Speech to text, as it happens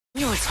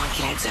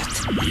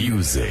89.5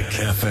 Music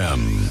FM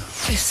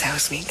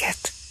összehoz minket.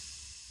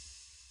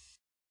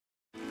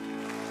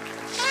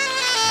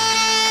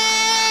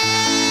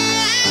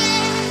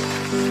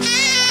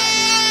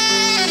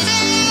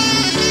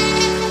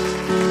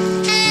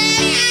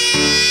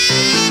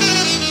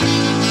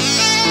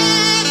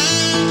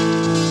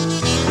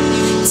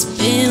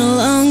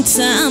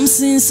 Time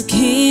since I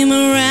came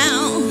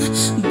around.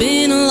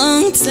 Been a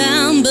long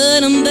time,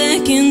 but I'm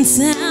back in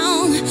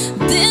town.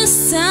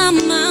 This time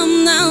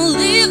I'm not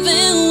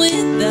living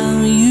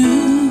without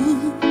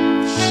you.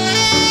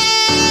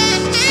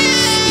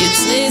 You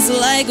taste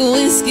like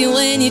whiskey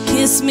when you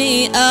kiss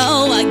me.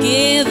 Oh, I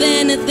give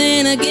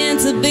anything again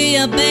to be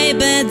a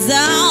baby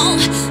doll.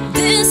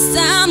 This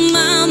time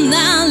I'm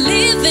not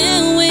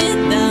living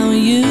without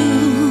you.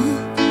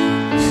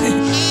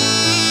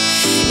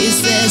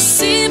 Is that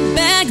sit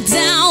back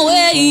down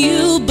where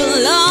you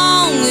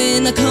belong,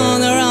 in the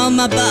corner of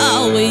my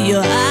bar with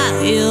your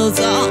high heels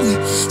on.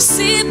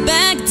 Sit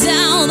back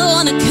down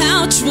on the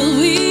couch where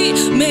we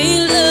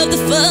made love the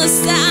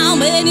first time,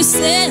 when you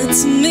said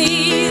to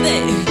me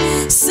that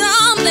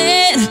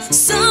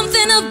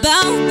something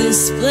about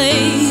this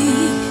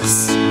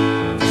place.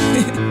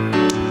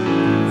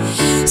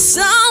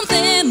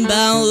 Something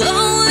about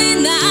lonely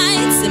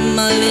nights and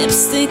my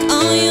lipstick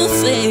on your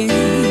face.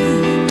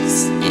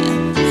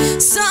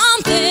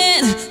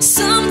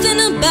 Something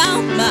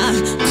about my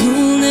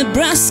cool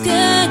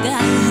Nebraska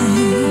guy.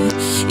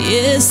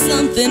 Yeah,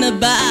 something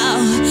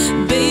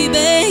about,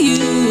 baby,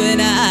 you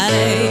and I.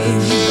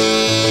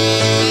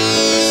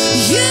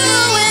 You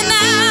and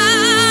I.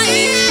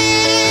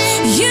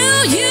 You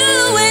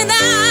and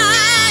I.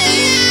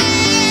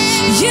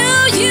 You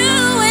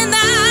and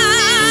I.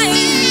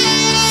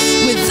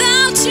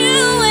 Without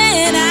you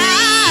and I.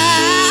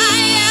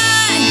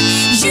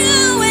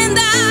 You and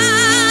I.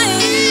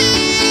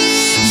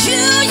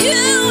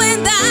 You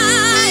and I,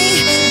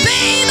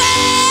 baby,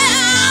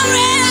 I'm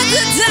ready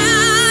to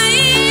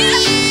die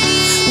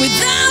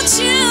without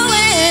you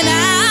and I.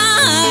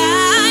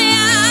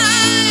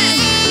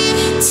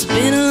 It's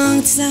been a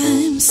long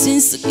time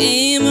since I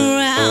came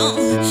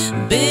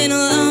around. Been a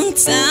long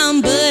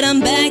time, but I'm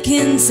back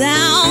in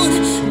town.